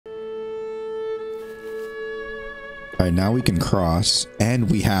All right, now we can cross, and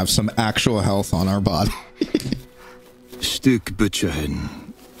we have some actual health on our body. Stook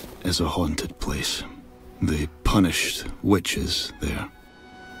Butchahin is a haunted place. They punished witches there,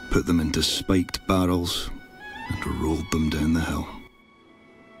 put them into spiked barrels, and rolled them down the hill.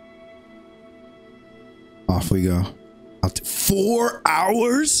 Off we go. 4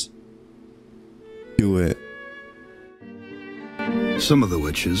 hours? Do it. Some of the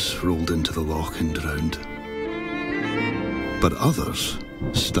witches rolled into the loch and drowned. But others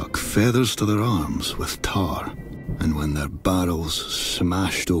stuck feathers to their arms with tar, and when their barrels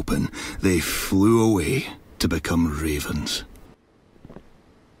smashed open, they flew away to become ravens.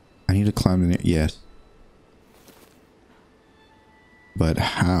 I need to climb in it. Yes. But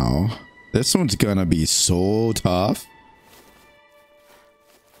how? This one's gonna be so tough.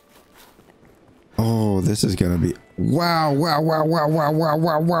 Oh, this is gonna be... Wow, wow, wow, wow, wow, wow,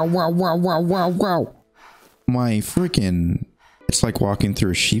 wow, wow, wow, wow, wow, wow, wow. My freaking... It's like walking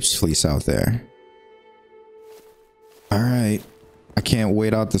through a sheep's fleece out there. All right. I can't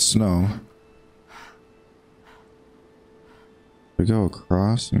wait out the snow. We go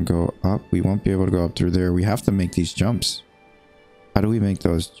across and go up. We won't be able to go up through there. We have to make these jumps. How do we make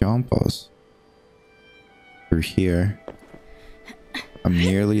those jumpos? Through here. I'm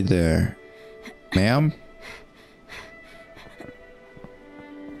nearly there. Ma'am?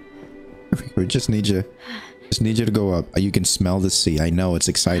 We just need you. Just need you to go up. You can smell the sea. I know, it's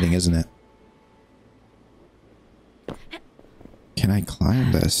exciting, isn't it? Can I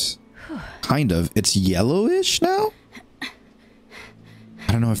climb this? Kind of. It's yellowish now?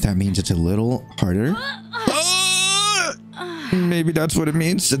 I don't know if that means it's a little harder. Maybe that's what it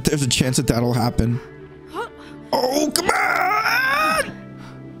means. That there's a chance that that'll happen. Oh, come on!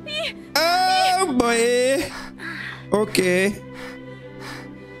 Oh, boy. Okay.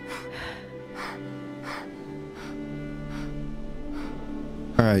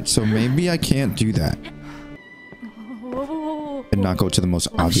 Alright, so maybe I can't do that. And not go to the most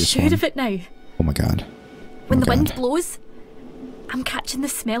obvious one. I'm sure of it now. Oh my god. When the wind blows, I'm catching the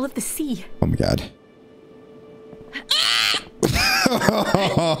smell of the sea. Oh my god.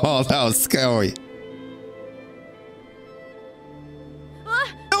 Oh, that was scary.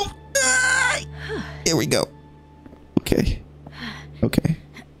 Here we go. Okay. Okay.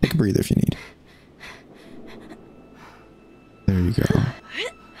 Take a breather if you need. There you go.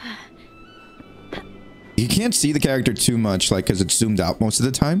 You can't see the character too much, like, because it's zoomed out most of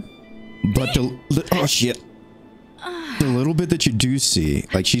the time. But the oh shit. The little bit that you do see,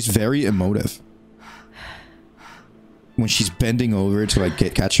 like, she's very emotive. When she's bending over to like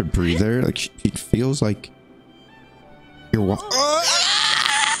catch a breather, like she feels like you're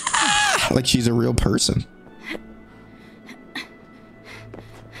like she's a real person.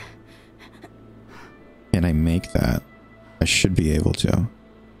 Can I make that? I should be able to.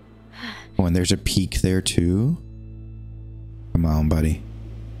 Oh, and there's a peak there too. Come on, buddy.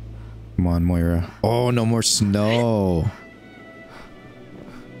 Come on, Moira. Oh, no more snow.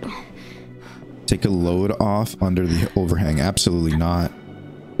 Take a load off under the overhang. Absolutely not.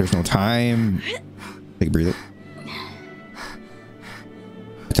 There's no time. Take a breather.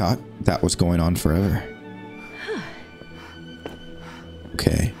 I thought that was going on forever.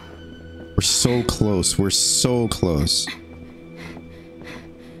 Okay. We're so close. We're so close.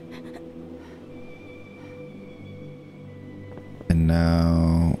 And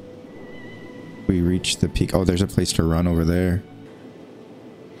now we reach the peak. Oh, there's a place to run over there.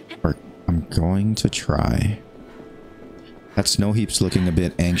 Or I'm going to try. That snow heap's looking a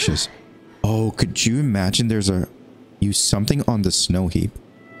bit anxious. Oh, could you imagine there's a... Use something on the snow heap.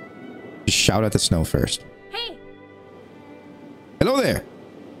 Just shout at the snow first. Hey! Hello there!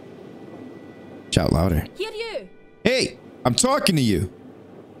 Shout louder. Hear you! Hey! I'm talking to you!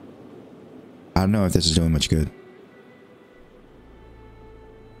 I don't know if this is doing much good.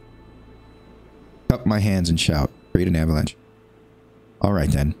 Cup my hands and shout. Create an avalanche.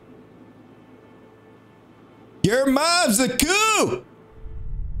 Alright then. Your mom's a coup!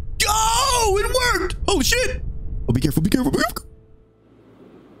 Oh, it worked! Oh shit! Oh, be careful, be careful, be careful!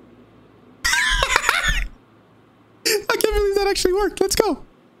 I can't believe that actually worked. Let's go.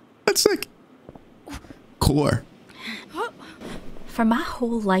 That's sick. Core. For my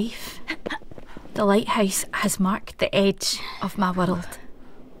whole life, the lighthouse has marked the edge of my world.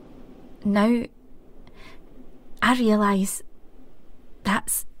 Now, I realise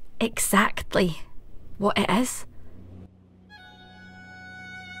that's exactly what it is.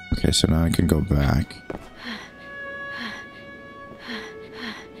 Okay, so now I can go back.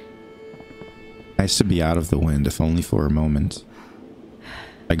 Nice to be out of the wind, if only for a moment.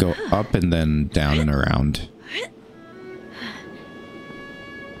 I go up and then down and around.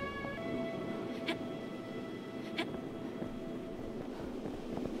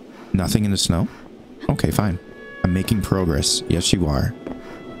 Nothing in the snow? Okay, fine. I'm making progress. Yes, you are.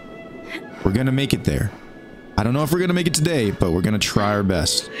 We're gonna make it there. I don't know if we're gonna make it today, but we're gonna try our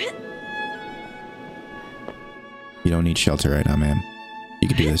best. You don't need shelter right now, man. You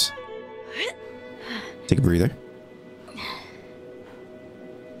can do this. Take a breather.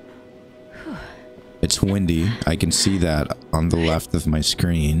 It's windy. I can see that on the left of my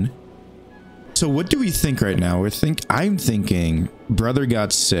screen. So what do we think right now? I'm thinking brother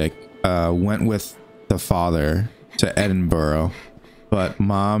got sick, went with the father to Edinburgh, but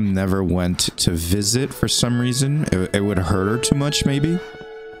mom never went to visit for some reason. It would hurt her too much, maybe.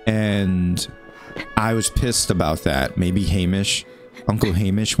 And I was pissed about that. Maybe Hamish, Uncle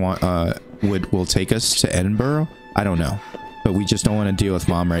Hamish will take us to Edinburgh. I don't know. But we just don't want to deal with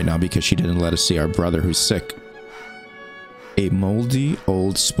mom right now because she didn't let us see our brother who's sick. A moldy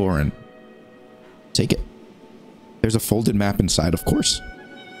old sporran. Take it. There's a folded map inside, of course.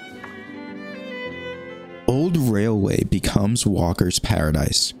 Old railway becomes walker's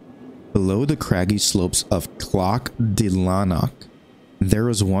paradise. Below the craggy slopes of Cloch de Lanark, there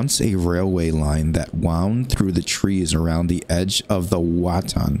was once a railway line that wound through the trees around the edge of the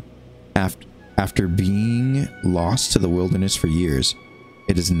Watan. After being lost to the wilderness for years,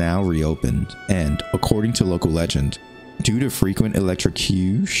 it is now reopened, and, according to local legend, due to frequent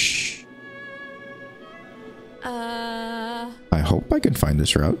electrocution... I hope I can find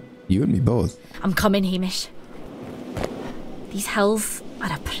this route. You and me both. I'm coming, Hamish. These hills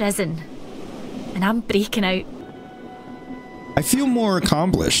are a prison, and I'm breaking out. I feel more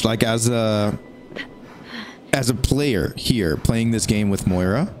accomplished, like as a player here, playing this game with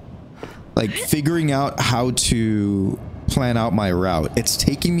Moira. Like, figuring out how to plan out my route. It's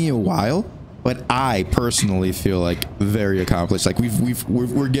taking me a while, but I personally feel like very accomplished. Like,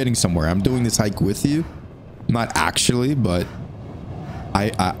 we're getting somewhere. I'm doing this hike with you. Not actually, but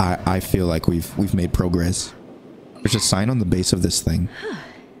I feel like we've made progress. There's a sign on the base of this thing.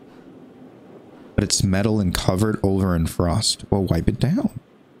 But it's metal and covered over in frost. Well, wipe it down.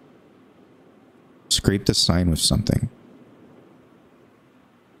 Scrape the sign with something.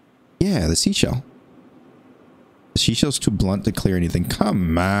 Yeah, the seashell. The seashell's too blunt to clear anything.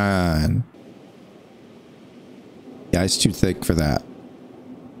 Come on. Yeah, it's too thick for that.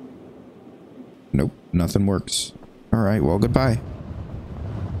 Nope, nothing works. Alright, well, goodbye.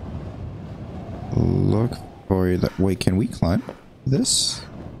 Look for that. Wait, can we climb this?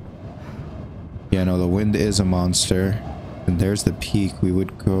 Yeah, no, the wind is a monster. And there's the peak. We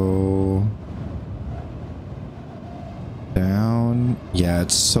would go down. Yeah,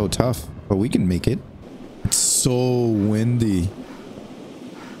 it's so tough, but we can make it. It's so windy.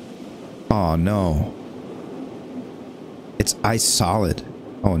 Oh no. It's ice solid.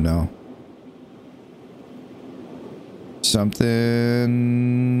 Oh no. Something...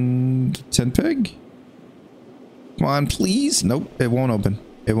 Tent peg? Come on, please. Nope, it won't open.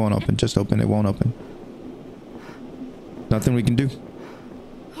 It won't open. Just open. It won't open. Nothing we can do.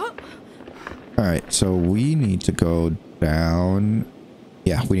 Alright, so we need to go down.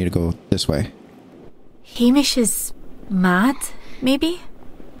 Yeah, we need to go this way. Hamish is mad, maybe?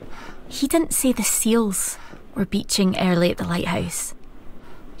 He didn't say the seals were beaching early at the lighthouse.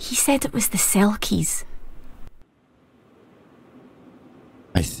 He said it was the Selkies.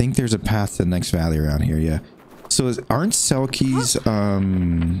 I think there's a path to the next valley around here, yeah. So aren't Selkies,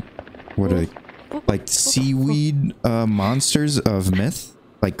 what are they? Like seaweed monsters of myth?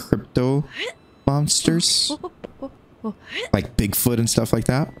 Like crypto monsters? Like Bigfoot and stuff like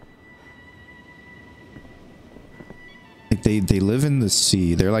that? Like they live in the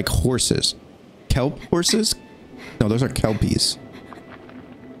sea. They're like horses. Kelp horses? No, those are kelpies.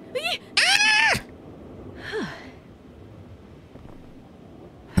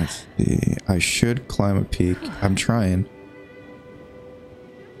 Let's see. I should climb a peak. I'm trying.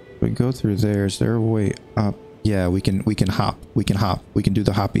 We go through there. Is there a way up? Yeah, we can hop. We can hop. We can do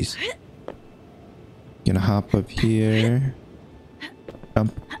the hoppies. Gonna hop up here.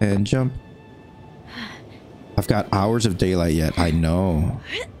 Jump and jump. I've got hours of daylight yet. I know.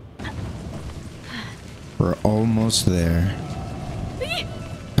 We're almost there.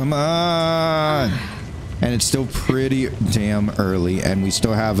 Come on! And it's still pretty damn early, and we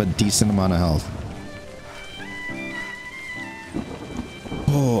still have a decent amount of health.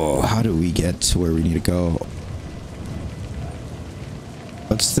 Oh, how do we get to where we need to go?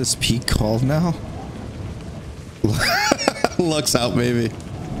 What's this peak called now? Looks out, maybe.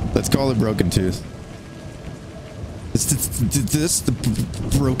 Let's call it Broken Tooth. Is this the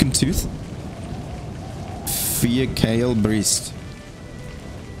Broken Tooth? Fia Kale Breast.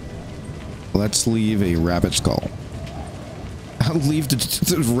 Let's leave a rabbit skull. I'll leave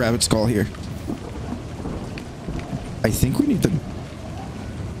the rabbit skull here. I think we need to...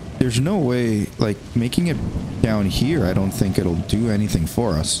 There's no way, like, making it down here, I don't think it'll do anything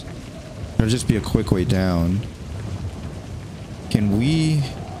for us. It'll just be a quick way down. Can we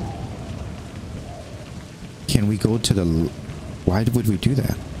go to the... Why would we do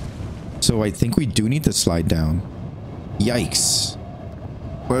that? So I think we do need to slide down. Yikes.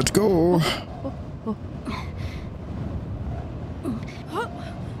 Let's go.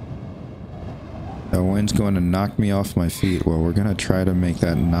 The wind's going to knock me off my feet. Well, we're going to try to make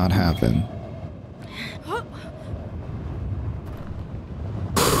that not happen.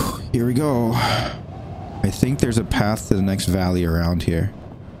 Here we go. I think there's a path to the next valley around here.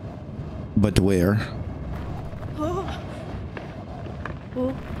 But where? Oh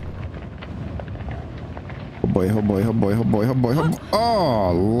boy, oh boy, oh boy, oh boy, oh boy, oh boy.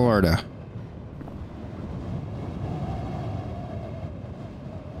 Oh, Lorda.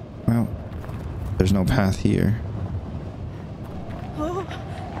 Well, there's no path here.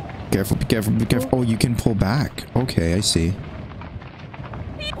 Careful, be careful, be careful. Oh, you can pull back. Okay, I see.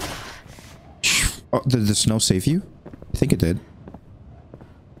 Oh, did the snow save you? I think it did.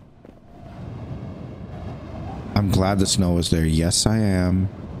 I'm glad the snow was there. Yes, I am.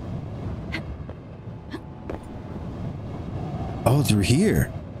 Oh, through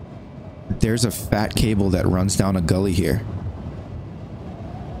here. There's a fat cable that runs down a gully here.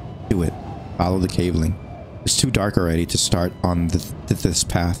 Do it. Follow the cabling. It's too dark already to start on this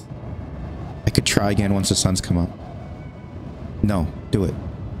path. I could try again once the sun's come up. No, do it.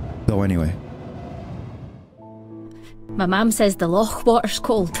 Go anyway. My mum says the loch water's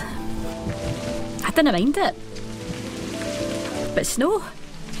cold. I didn't mind it. But snow?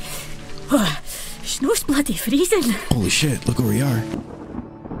 Oh, snow's bloody freezing. Holy shit, look where we are.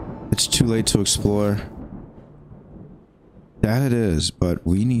 It's too late to explore. That it is, but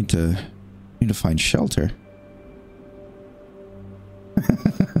we need to find shelter.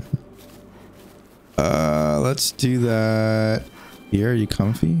 Let's do that. Here, are you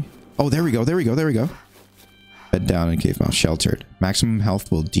comfy? Oh, there we go, there we go, there we go. Bed down in cave mouth, sheltered. Maximum health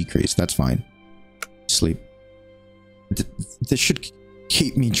will decrease, that's fine. Sleep. This should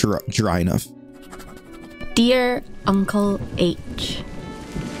keep me dry enough. Dear Uncle H.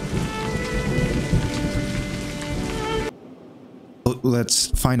 Let's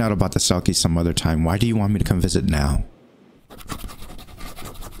find out about the Selkie some other time. Why do you want me to come visit now?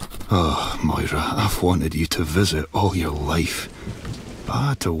 Oh, Moira, I've wanted you to visit all your life. But I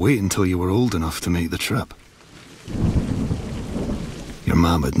had to wait until you were old enough to make the trip. Your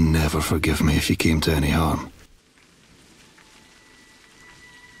mum would never forgive me if you came to any harm.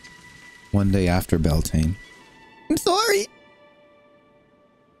 One day after Beltane. I'm sorry.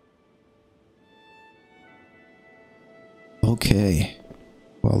 Okay.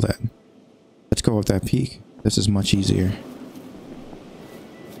 Well then. Let's go up that peak. This is much easier.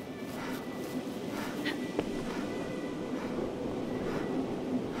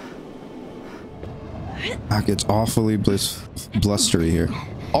 It gets awfully blustery here.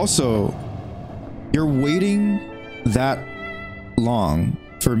 Also, you're waiting that long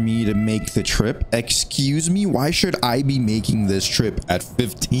for me to make the trip. Excuse me, why should I be making this trip at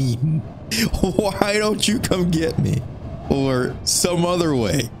 15? Why don't you come get me? Or some other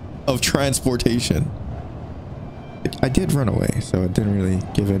way of transportation. I did run away, so it didn't really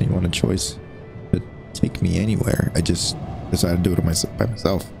give anyone a choice to take me anywhere. I just decided to do it by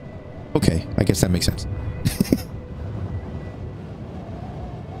myself. Okay, I guess that makes sense.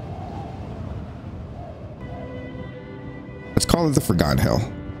 Let's call it the Forgotten Hill.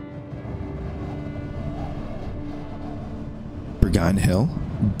 Forgotten Hill?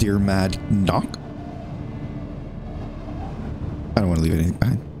 Dear Mad Knock? I don't want to leave anything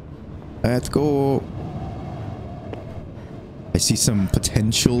behind. Let's go. I see some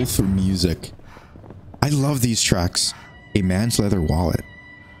potential for music. I love these tracks. A man's leather wallet.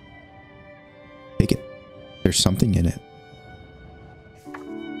 Take it. There's something in it.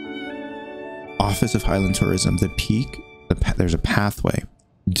 Office of Highland Tourism. The peak. There's a pathway.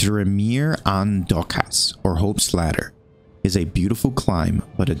 Dremir an Dokas, or Hope's Ladder, is a beautiful climb,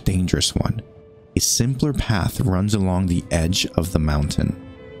 but a dangerous one. A simpler path runs along the edge of the mountain.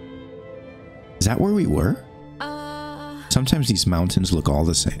 Is that where we were? Sometimes these mountains look all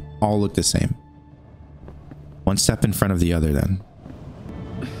the same. All look the same. One step in front of the other then.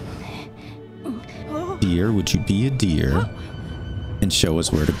 Dear, would you be a dear and show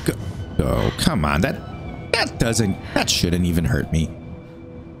us where to go? Oh, come on. That shouldn't even hurt me.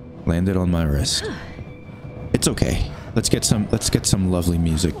 Landed on my wrist. It's okay. Let's get some lovely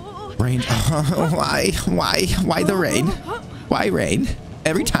music. Rain. Why the rain? Why rain?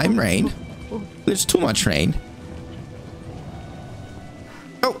 Every time rain. There's too much rain.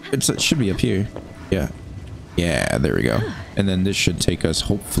 Oh, it should be up here. Yeah. Yeah, there we go. And then this should take us,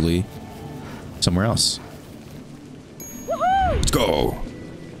 hopefully, somewhere else. Let's go.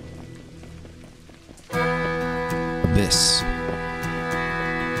 Abyss.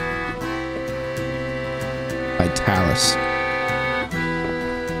 Vitalis.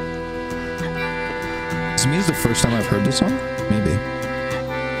 To me, it's the first time I've heard this song? Maybe.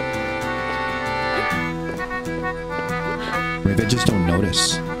 Maybe I just don't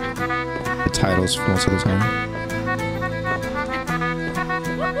notice the titles most of the time.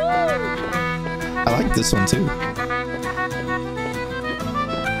 I like this one too.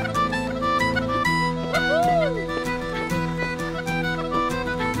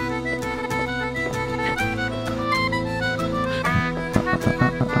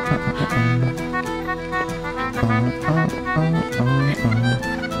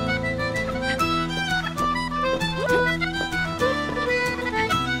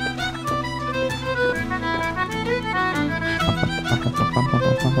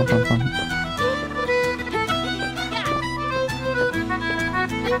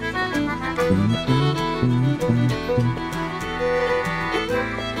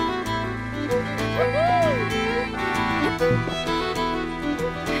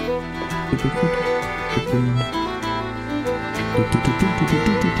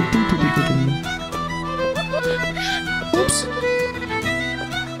 Oops.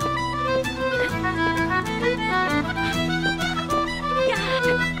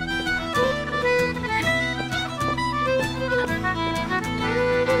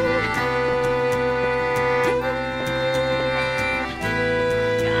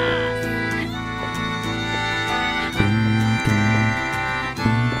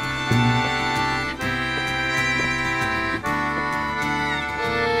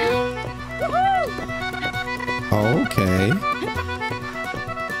 Okay.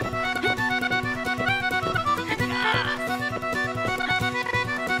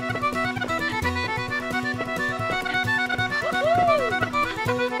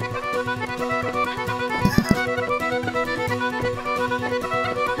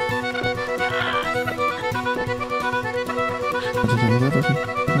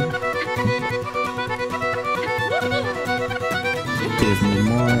 Give me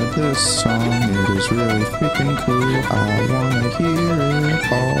more of this song, it is really freaking cool. I wanna hear it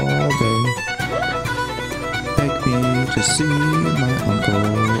all day. Take me to see my uncle.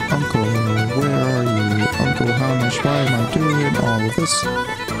 Uncle, where are you? Uncle Hamish, why am I doing all of this?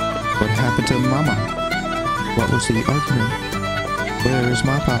 What happened to Mama? What was the argument? Where is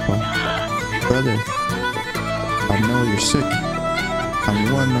my papa? Brother, I know you're sick.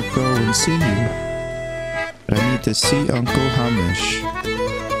 I wanna go and see you. But I need to see Uncle Hamish.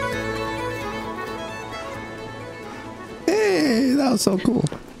 Hey, that was so cool.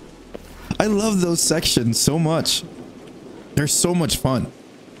 I love those sections so much. They're so much fun.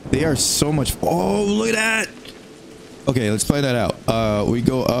 They are so much. Oh, look at that. Okay, let's play that out. We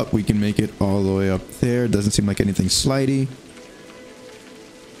go up. We can make it all the way up there. Doesn't seem like anything slidey.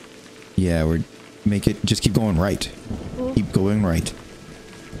 Yeah, we're make it. Just keep going right. Keep going right.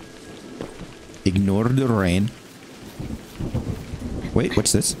 Ignore the rain. Wait,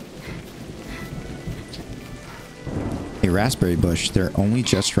 what's this? A raspberry bush. They're only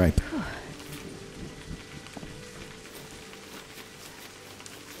just ripe.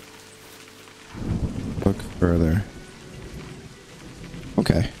 Look further.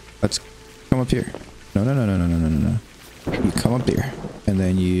 Okay, let's come up here. No, no, no, no, no, no, no, no, no. You come up here, and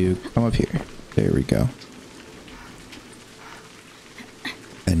then you come up here. There we go.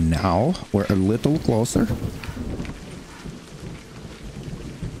 And now we're a little closer.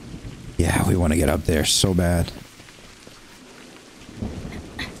 Yeah, we want to get up there so bad.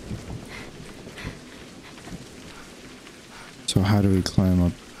 So how do we climb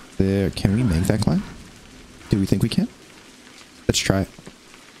up there? Can we make that climb? Do we think we can? Let's try it.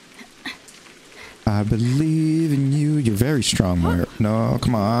 I believe in you. You're very strong. Where? No,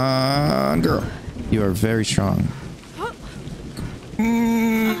 come on, girl. You are very strong.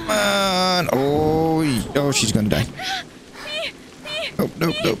 Man. Oh, she's gonna die. Nope,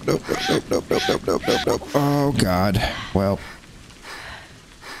 nope, nope, nope, nope, nope, nope, nope, nope, nope, nope. Oh God. Well.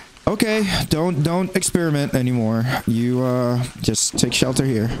 Okay, don't experiment anymore. You just take shelter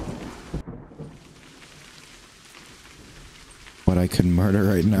here. What I could murder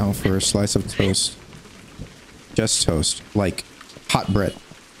right now for a slice of toast. Just toast, like hot bread.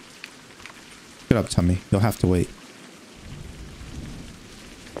 Shut up, tummy. You'll have to wait.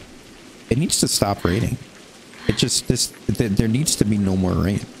 It needs to stop raining. It just, there needs to be no more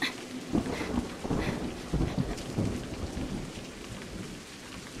rain.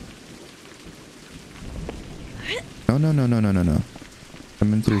 No.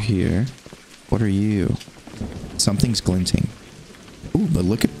 Coming through here. What are you? Something's glinting. Ooh, but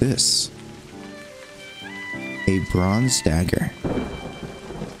look at this. A bronze dagger.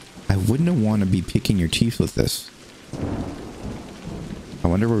 I wouldn't want to be picking your teeth with this. I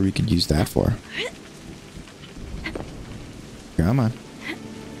wonder what we could use that for. Come on.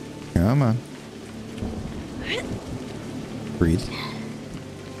 Come on. Breathe.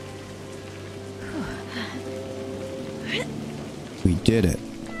 We did it.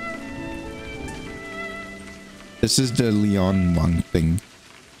 This is the Leon Wang thing.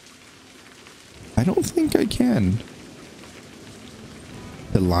 I don't think I can.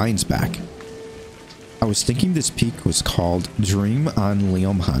 The line's back. I was thinking this peak was called Dream on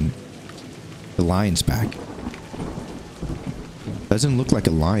Leomhan. The lion's back. Doesn't look like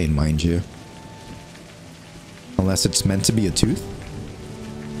a lion, mind you. Unless it's meant to be a tooth.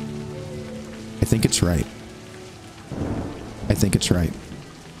 I think it's right. I think it's right.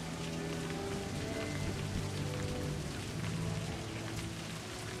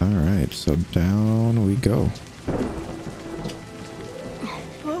 Alright, so down we go.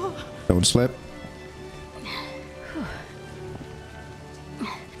 Don't slip.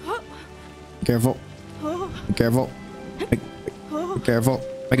 Careful. Be careful. Be careful.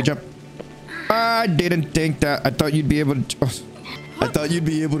 Make a jump. I didn't think that. I thought you'd be able to. I thought you'd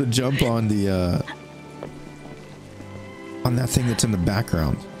be able to jump on the on that thing that's in the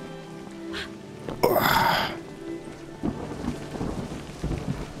background.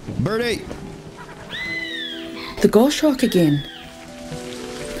 Birdie! The goshawk again.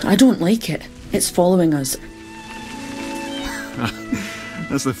 I don't like it. It's following us.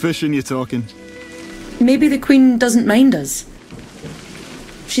 That's the fish in you talking. Maybe the Queen doesn't mind us.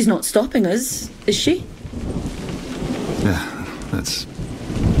 She's not stopping us, is she? Yeah, that's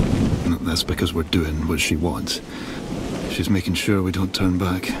because we're doing what she wants. She's making sure we don't turn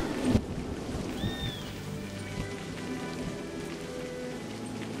back.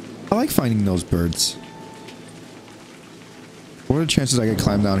 I like finding those birds. What are the chances I could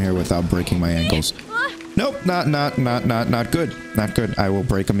climb down here without breaking my ankles? Nope, not good. Not good. I will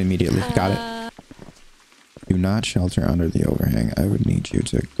break them immediately. Got it. Do not shelter under the overhang. I would need you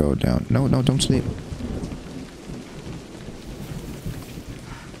to go down. No, don't sleep.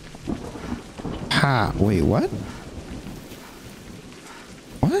 Ha, wait, what?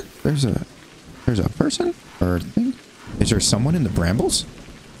 What? There's a person or a thing? Is there someone in the brambles?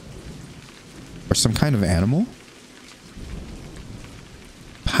 Or some kind of animal?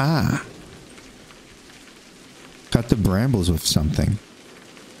 Ha. Cut the brambles with something.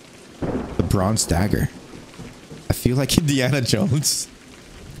 The bronze dagger. I feel like Indiana Jones.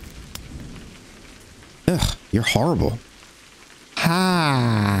 Ugh, you're horrible.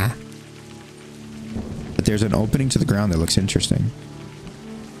 Ha. But there's an opening to the ground that looks interesting.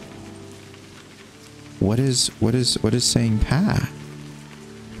 What is saying pa?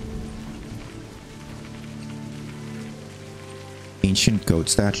 Ancient goat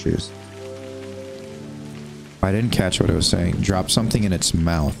statues. I didn't catch what it was saying. Drop something in its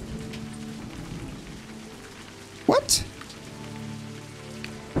mouth. What?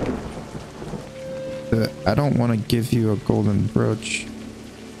 I don't want to give you a golden brooch.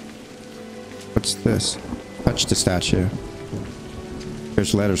 What's this? Touch the statue.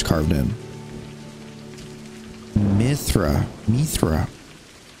 There's letters carved in. Mithra.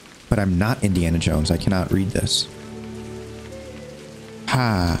 But I'm not Indiana Jones. I cannot read this.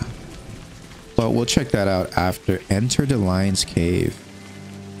 Ha. Well, we'll check that out after. Enter the lion's cave.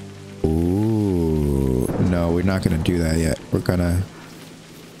 Ooh. No, we're not going to do that yet. We're going to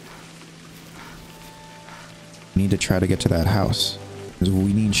need to try to get to that house. Because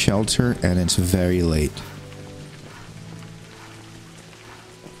we need shelter and it's very late.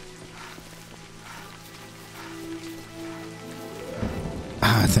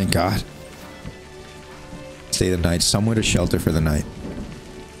 Ah, thank God. Stay the night. Somewhere to shelter for the night.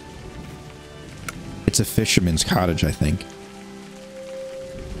 It's a fisherman's cottage, I think.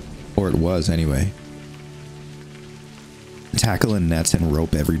 Or it was, anyway. Tackle and nets and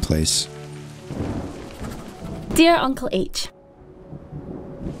rope every place. Dear Uncle H.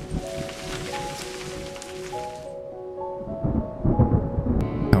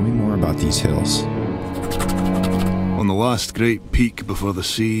 Tell me more about these hills. On the last great peak before the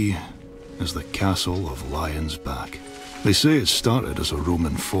sea is the castle of Lion's Back. They say it started as a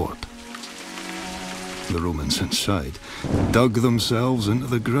Roman fort. the Romans inside, dug themselves into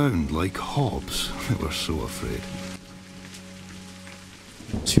the ground like hobs. They were so afraid.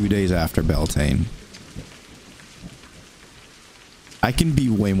 2 days after Beltane. I can be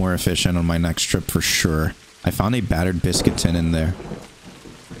way more efficient on my next trip for sure. I found a battered biscuit tin in there.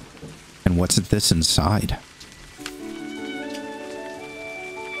 And what's this inside?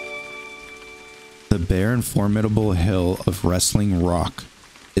 The bare and formidable hill of Wrestling Rock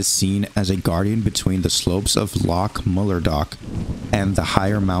is seen as a guardian between the slopes of Loch Mullerdock and the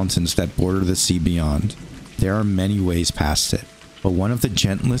higher mountains that border the sea beyond. There are many ways past it, but one of the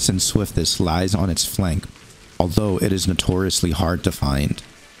gentlest and swiftest lies on its flank, although it is notoriously hard to find.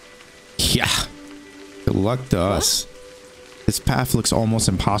 Yeah, good luck to us. This path looks almost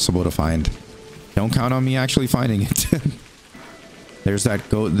impossible to find. Don't count on me actually finding it. There's that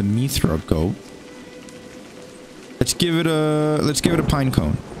goat, the Mithra goat. Let's give it a pine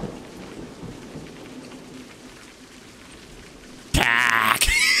cone.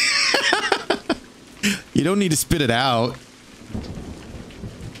 You don't need to spit it out.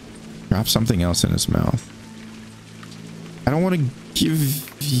 Drop something else in his mouth. I don't want to give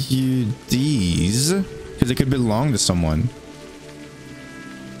you these because it could belong to someone.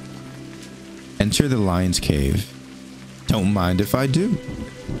 Enter the lion's cave. Don't mind if I do.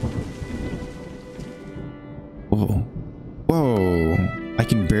 Whoa. Whoa. I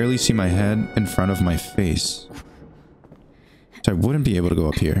can barely see my head in front of my face. So I wouldn't be able to go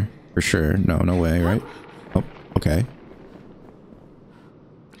up here. For sure. No, no way, right? Oh, okay.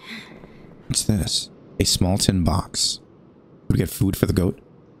 What's this? A small tin box. Could we get food for the goat?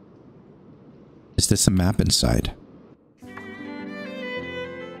 Is this a map inside?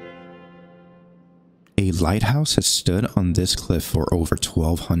 A lighthouse has stood on this cliff for over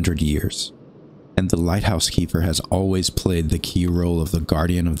 1,200 years. And the lighthouse keeper has always played the key role of the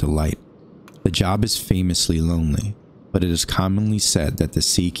guardian of the light. The job is famously lonely, but it is commonly said that the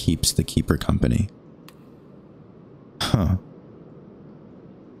sea keeps the keeper company. Huh.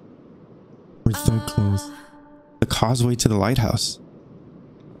 We're so close. The causeway to the lighthouse.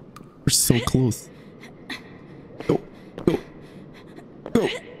 We're so close. Go, go, go.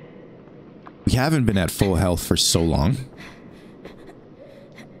 We haven't been at full health for so long.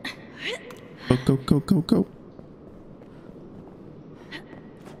 Go, go, go, go, go.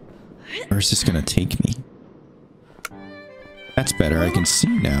 Where's this gonna take me? That's better. I can see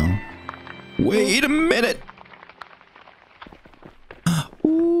now. Wait a minute.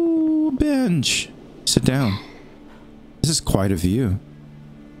 Ooh, bench. Sit down. This is quite a view.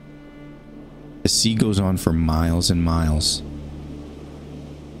 The sea goes on for miles and miles.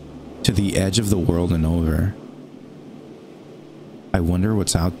 To the edge of the world and over. I wonder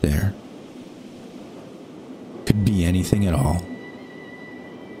what's out there. Could be anything at all.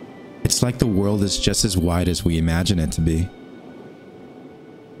 It's like the world is just as wide as we imagine it to be.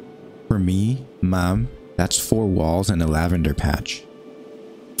 For me, Mom, that's 4 walls and a lavender patch.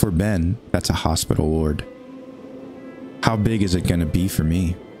 For Ben, that's a hospital ward. How big is it gonna be for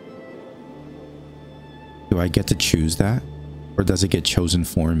me? Do I get to choose that? Or does it get chosen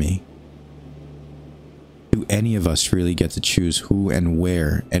for me? Do any of us really get to choose who and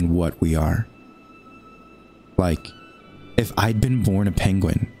where and what we are? Like, if I'd been born a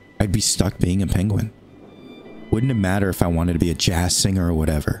penguin, I'd be stuck being a penguin. Wouldn't it matter if I wanted to be a jazz singer or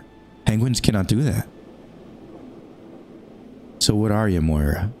whatever? Penguins cannot do that. So what are you,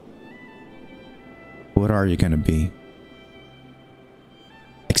 Moira? What are you gonna be?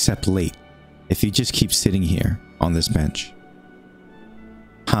 Except late, if you just keep sitting here on this bench.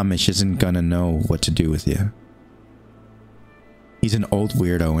 Hamish isn't gonna know what to do with you. He's an old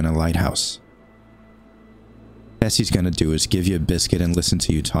weirdo in a lighthouse. Best he's gonna do is give you a biscuit and listen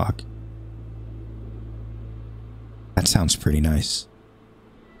to you talk. That sounds pretty nice.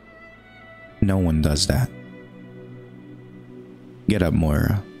 No one does that. Get up,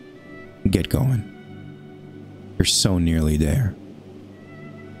 Moira. Get going. You're so nearly there.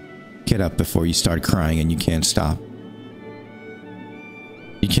 Get up before you start crying and you can't stop.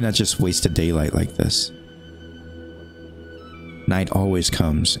 You cannot just waste a daylight like this. Night always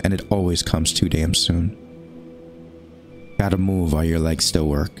comes, and it always comes too damn soon. Gotta move while your legs still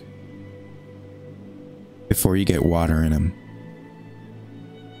work. Before you get water in them.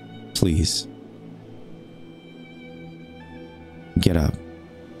 Please. Get up.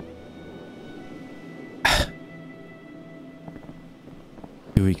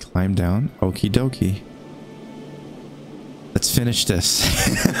 Do we climb down? Okie dokie. Let's finish this.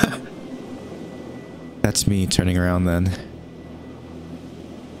 That's me turning around then.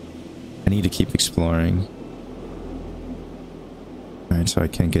 I need to keep exploring. Alright, so I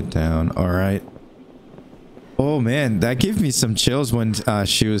can get down. Alright. Oh man, that gave me some chills when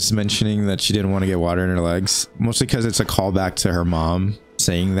she was mentioning that she didn't want to get water in her legs. Mostly because it's a callback to her mom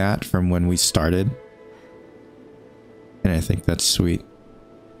saying that from when we started. And I think that's sweet.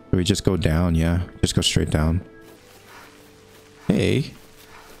 Do we just go down? Yeah, just go straight down. Hey.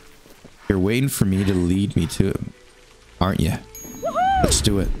 You're waiting for me to lead me to it, aren't you? Let's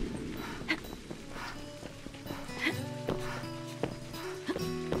do it.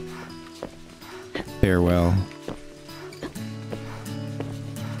 Farewell.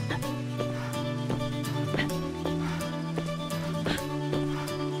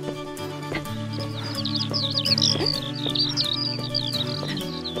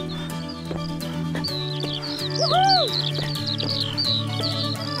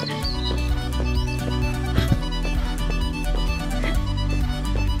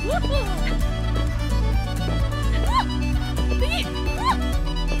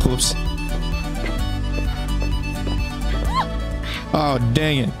 Oops. Oh,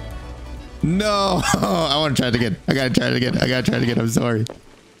 dang it. No. I want to try it again. I gotta try it again. I gotta try it again. I'm sorry.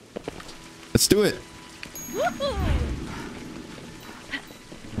 Let's do it.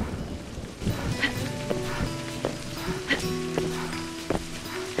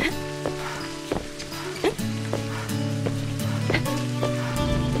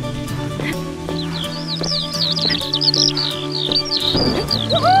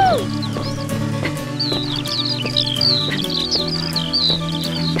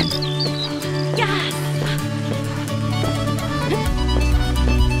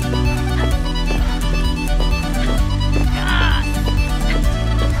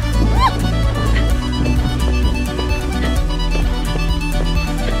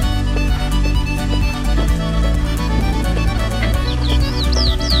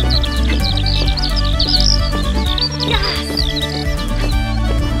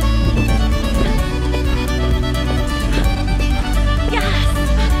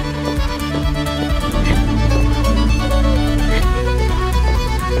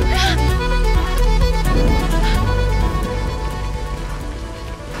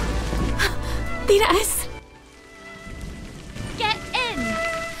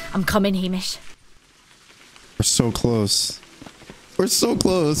 Coming, Hamish. We're so close. We're so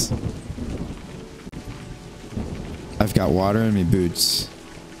close. I've got water in my boots.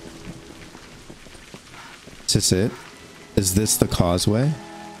 Is this it? Is this the causeway?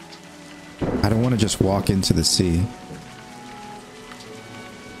 I don't want to just walk into the sea.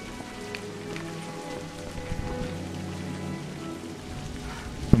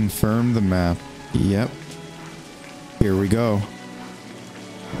 Confirm the map. Yep. Here we go.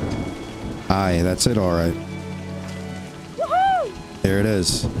 Aye, that's it, all right. Woohoo! There it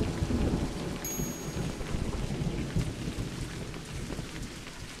is.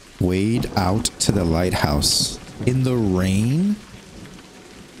 Wade out to the lighthouse. In the rain?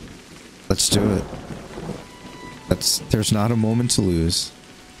 Let's do it. There's not a moment to lose.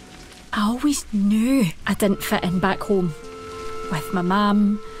 I always knew I didn't fit in back home. With my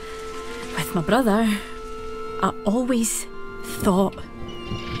mum, with my brother. I always thought,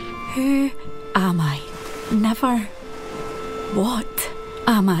 who am I? Never, what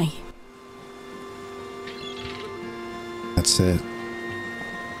am I? That's it.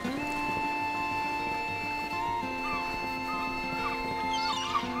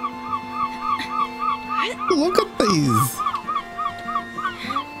 Look at these.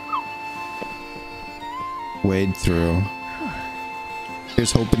 Wade through.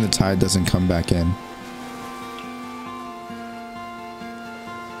 Here's hoping the tide doesn't come back in.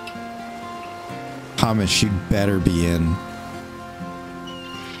 Hamish, you'd better be in.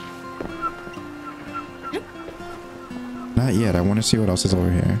 Not yet. I want to see what else is over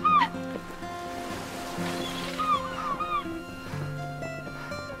here.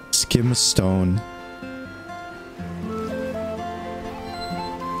 Skim a stone.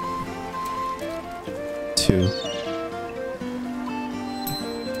 Two.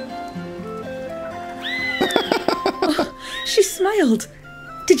 Oh, she smiled.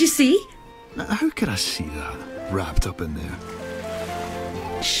 Did you see? How could I see that wrapped up in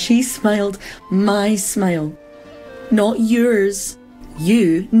there? She smiled my smile, not yours.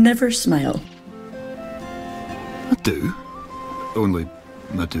 You never smile. I do. Only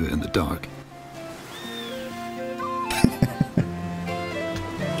I do it in the dark.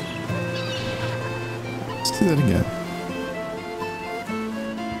 Let's do that again.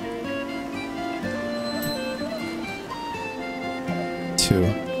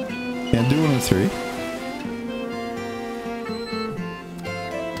 Two. Can't do one with three.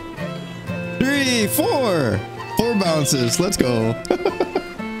 Three, four. 4 bounces. Let's go.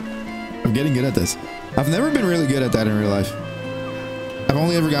 I've I'm getting good at this. I've never been really good at that in real life. I've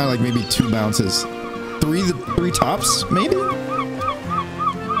only ever gotten like maybe 2 bounces. Three tops, maybe?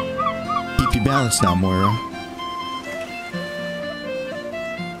 Keep your balance now, Moira.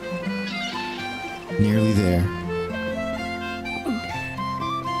 Nearly there.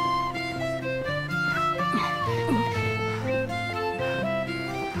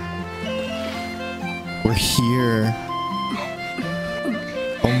 We're here.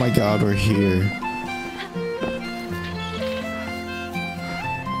 Oh my god, we're here.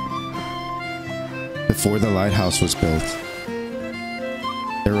 Before the lighthouse was built,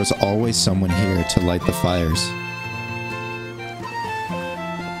 there was always someone here to light the fires.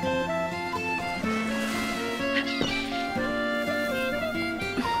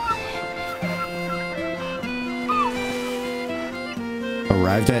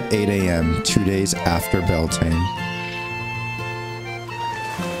 Arrived at 8 a.m. 2 days after Beltane.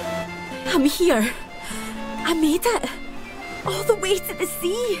 I'm here. I made it. All the way to the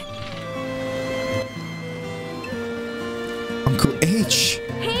sea. Uncle H.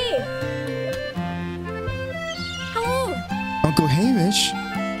 Hey. Hello. Uncle Hamish.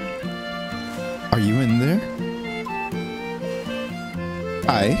 Are you in there?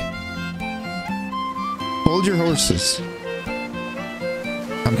 Hi. Hold your horses.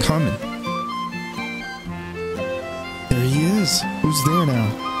 I'm coming. There he is. Who's there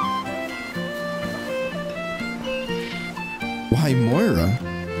now? Why, Moira?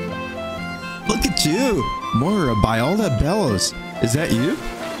 Look at you. Moira, by all that bellows. Is that you?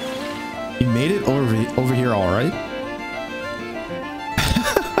 You made it over here all right?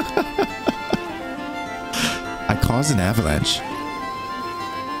 I caused an avalanche.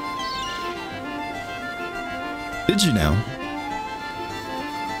 Did you now?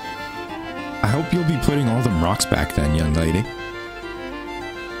 I hope you'll be putting all them rocks back then, young lady.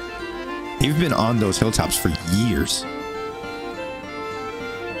 You've been on those hilltops for years.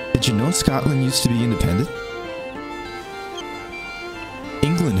 Did you know Scotland used to be independent?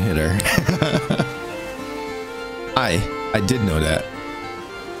 England hit her. I did know that.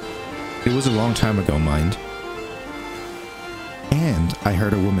 It was a long time ago, mind. And I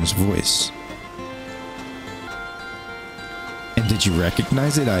heard a woman's voice. And did you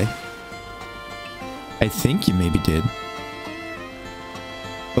recognize it? I think you maybe did.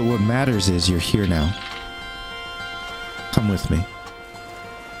 But what matters is you're here now. Come with me.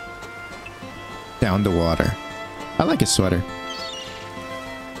 Down the water. I like a sweater.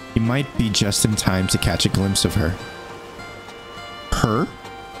 You might be just in time to catch a glimpse of her. Her?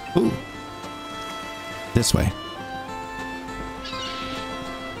 Ooh. This way.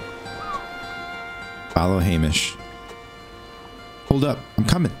 Follow Hamish. Hold up, I'm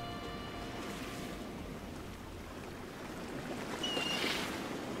coming.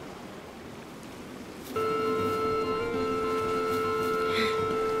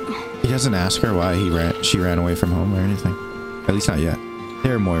 He doesn't ask her why she ran away from home or anything. At least not yet.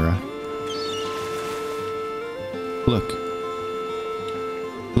 There, Moira. Look.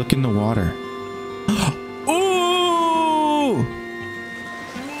 Look in the water. Ooh!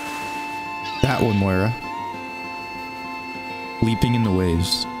 That one, Moira. Leaping in the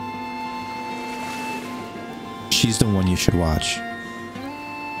waves. She's the one you should watch.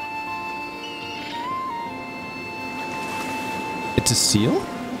 It's a seal?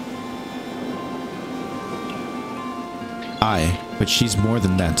 Aye, but she's more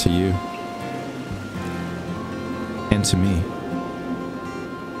than that to you. And to me.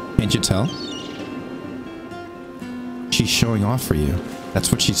 Can't you tell? She's showing off for you. That's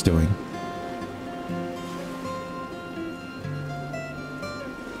what she's doing.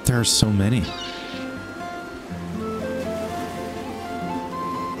 There are so many.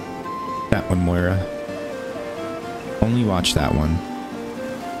 That one, Moira. Only watch that one.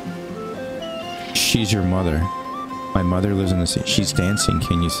 She's your mother. My mother lives in the sea. She's dancing,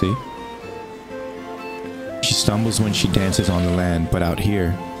 can you see? She stumbles when she dances on the land, but out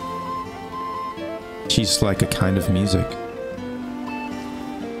here, she's like a kind of music.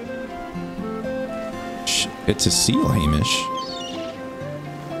 It's a seal, Hamish.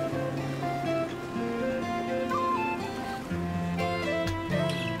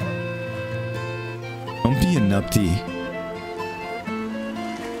 Don't be a nupty.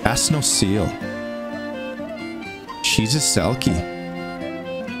 That's no seal. She's a selkie.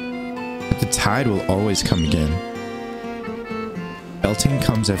 But the tide will always come again. Beltane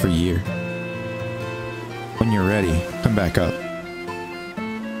comes every year. When you're ready, come back up.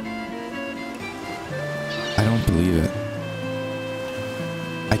 I don't believe it.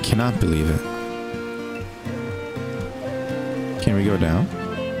 I cannot believe it. Can we go down?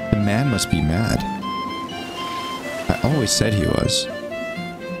 The man must be mad. I always said he was.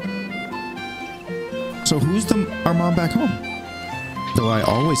 So who's our mom back home? Though I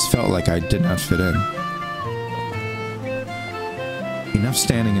always felt like I did not fit in. Enough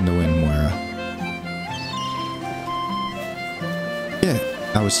standing in the wind, Moira. Yeah,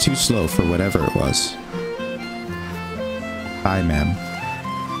 I was too slow for whatever it was. Bye, ma'am.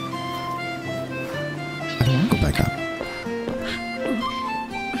 I don't want to go back up.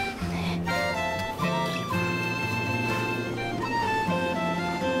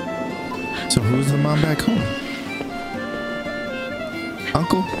 So who's the mom back home?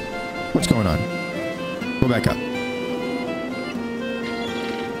 Uncle? What's going on? Go back up.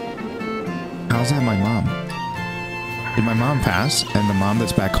 How's that my mom? Did my mom pass and the mom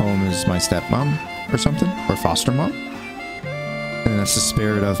that's back home is my stepmom or something? Or foster mom? And that's the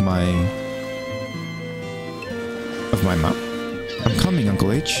spirit of my mom? I'm coming,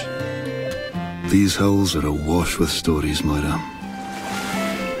 Uncle H. These hills are awash with stories, Moira.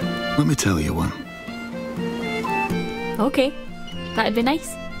 Let me tell you one. Okay, that'd be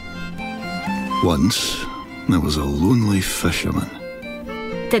nice. Once, there was a lonely fisherman.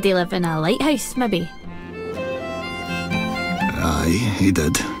 Did he live in a lighthouse, maybe? Aye, he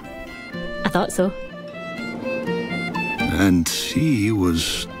did. I thought so. And he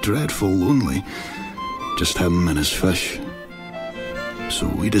was dreadful lonely. Just him and his fish. So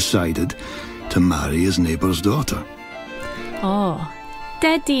we decided to marry his neighbour's daughter. Oh,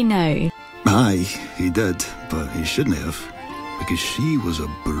 did he now? Aye, he did, but he shouldn't have, because she was a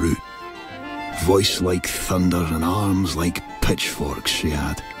brute. Voice like thunder and arms like pitchforks she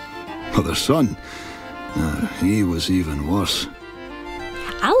had. But their son, he was even worse.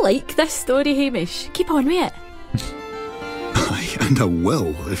 I like this story, Hamish. Keep on with it. Aye, and I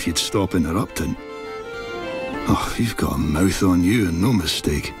will if you'd stop interrupting. Oh, you've got a mouth on you and no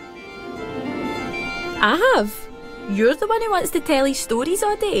mistake. I have. You're the one who wants to tell his stories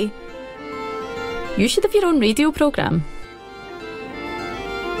all day. You should have your own radio programme.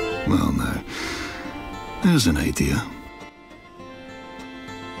 Well now, there's an idea.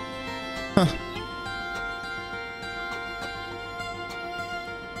 Huh.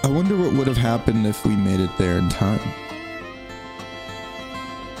 I wonder what would have happened if we made it there in time.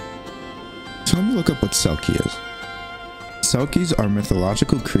 So let me look up what Selkie is. Selkies are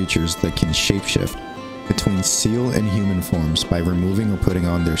mythological creatures that can shapeshift between seal and human forms by removing or putting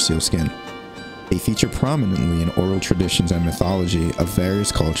on their seal skin. They feature prominently in oral traditions and mythology of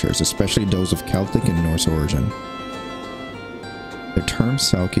various cultures, especially those of Celtic and Norse origin. The term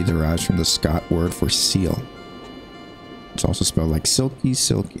Selkie derives from the Scot word for seal. It's also spelled like silky,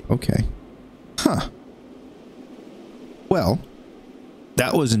 silky. Okay. Huh. Well,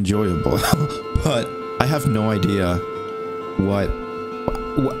 that was enjoyable, but I have no idea who's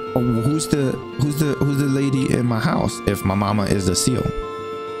the lady in my house if my mama is the seal.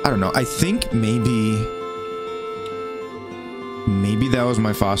 I don't know. I think maybe that was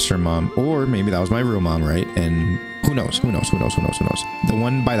my foster mom, or maybe that was my real mom, right? And who knows? The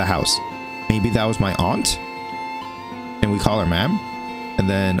one by the house. Maybe that was my aunt, and we call her ma'am. And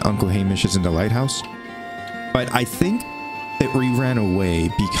then Uncle Hamish is in the lighthouse. But I think that we ran away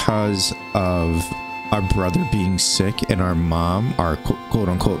because of our brother being sick and our mom, our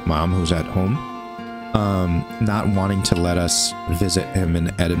quote-unquote mom who's at home, not wanting to let us visit him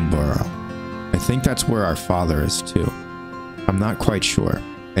in Edinburgh. I think that's where our father is too. I'm not quite sure.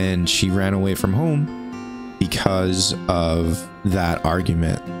 And she ran away from home because of that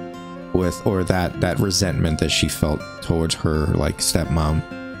argument with, or that resentment that she felt towards her like stepmom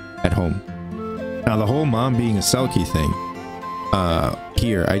at home. Now the whole mom being a Selkie thing,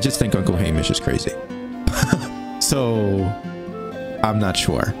 here, I just think Uncle Hamish is crazy. So I'm not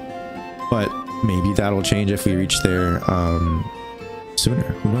sure, but maybe that'll change if we reach there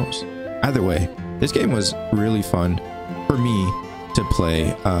sooner. Who knows? Either way, this game was really fun for me to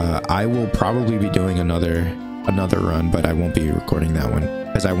play. I will probably be doing another run, but I won't be recording that one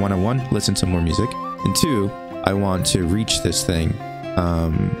because I want to, one, listen to more music, and two, I want to reach this thing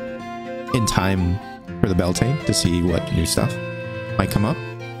in time for the Beltane to see what new stuff might come up.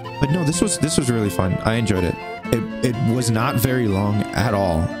 But no, this was really fun. I enjoyed it. It was not very long at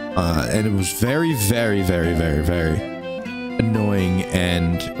all, and it was very, very, very, very, very annoying,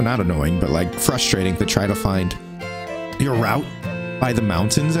 and well, not annoying, but like frustrating to try to find your route by the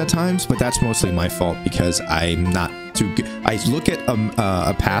mountains at times. But that's mostly my fault because I'm not too good. I look at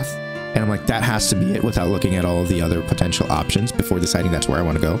a path and I'm like, that has to be it, without looking at all of the other potential options before deciding that's where I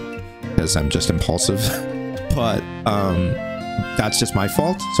want to go, because I'm just impulsive. But that's just my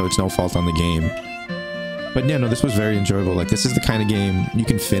fault, so it's no fault on the game. But yeah, no, this was very enjoyable. Like, this is the kind of game you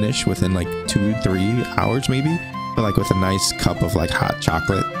can finish within like 2-3 hours maybe, but like with a nice cup of like hot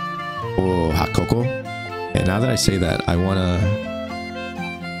chocolate or hot cocoa. And now that I say that, I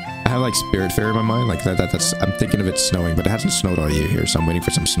have like Spirit Fair in my mind. Like that's I'm thinking of it snowing, but it hasn't snowed all year here, so I'm waiting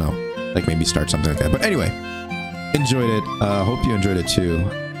for some snow. Like maybe start something like that. But anyway, enjoyed it. Hope you enjoyed it too.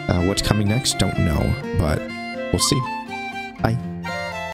 What's coming next? Don't know, but we'll see. Bye.